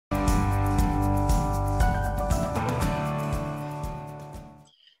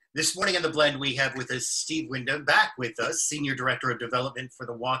This morning on The Blend, we have with us Steve Wyndham, back with us, Senior Director of Development for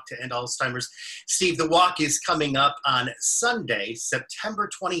the Walk to End Alzheimer's. Steve, the walk is coming up on Sunday, September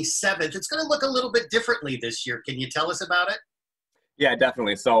 27th. It's going to look a little bit differently this year. Can you tell us about it? Yeah,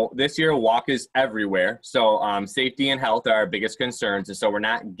 definitely. So this year, walk is everywhere. So safety and health are our biggest concerns. And so we're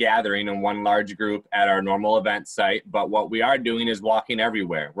not gathering in one large group at our normal event site, but what we are doing is walking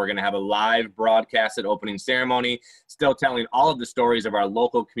everywhere. We're going to have a live broadcast at opening ceremony, still telling all of the stories of our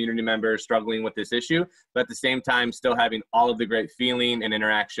local community members struggling with this issue, but at the same time, still having all of the great feeling and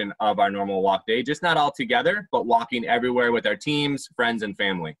interaction of our normal walk day, just not all together, but walking everywhere with our teams, friends, and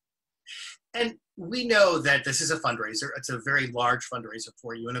family. And we know that this is a fundraiser. It's a very large fundraiser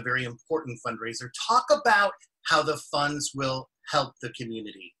for you and a very important fundraiser. Talk about how the funds will help the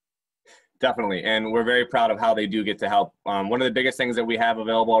community. Definitely, and we're very proud of how they do get to help. One of the biggest things that we have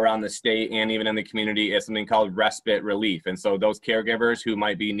available around the state and even in the community is something called respite relief. And so those caregivers who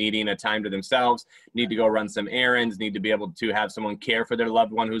might be needing a time to themselves, need to go run some errands, need to be able to have someone care for their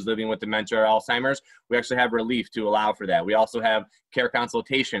loved one who's living with dementia or Alzheimer's, we actually have relief to allow for that. We also have care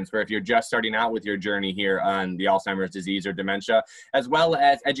consultations for if you're just starting out with your journey here on the Alzheimer's disease or dementia, as well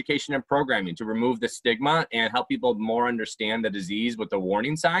as education and programming to remove the stigma and help people more understand the disease with the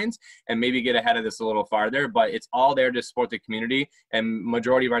warning signs and maybe get ahead of this a little farther. But it's all there to support the community, and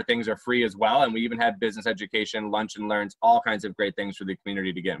majority of our things are free as well. And we even have business education, lunch and learns, all kinds of great things for the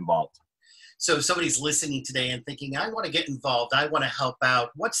community to get involved. So if somebody's listening today and thinking, I want to get involved, I want to help out,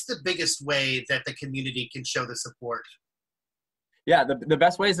 what's the biggest way that the community can show the support? Yeah, the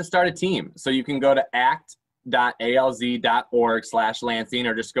best way is to start a team. So you can go to act.alz.org/Lansing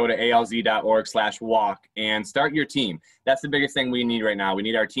or just go to alz.org/walk and start your team. That's the biggest thing we need right now. We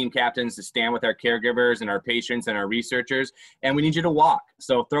need our team captains to stand with our caregivers and our patients and our researchers, and we need you to walk.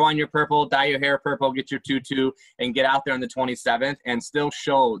 So throw on your purple, dye your hair purple, get your tutu, and get out there on the 27th and still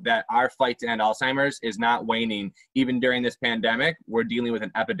show that our fight to end Alzheimer's is not waning. Even during this pandemic, we're dealing with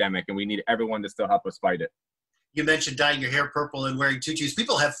an epidemic, and we need everyone to still help us fight it. You mentioned dyeing your hair purple and wearing tutus.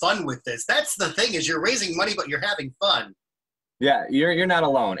 People have fun with this. That's the thing, is you're raising money, but you're having fun. Yeah, you're not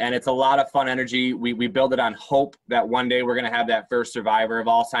alone, and it's a lot of fun energy. We build it on hope that one day we're going to have that first survivor of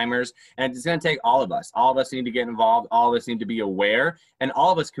Alzheimer's, and it's going to take all of us. All of us need to get involved. All of us need to be aware, and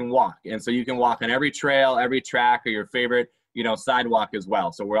all of us can walk. And so you can walk on every trail, every track, or your favorite, sidewalk as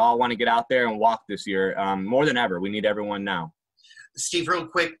well. So we all want to get out there and walk this year more than ever. We need everyone now. Steve, real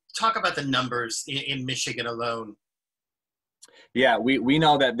quick, talk about the numbers in Michigan alone. Yeah, we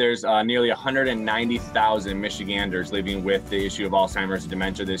know that there's nearly 190,000 Michiganders living with the issue of Alzheimer's and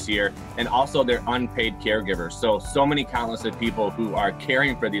dementia this year, and also they're unpaid caregivers. So many countless of people who are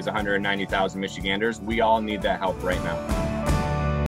caring for these 190,000 Michiganders. We all need that help right now.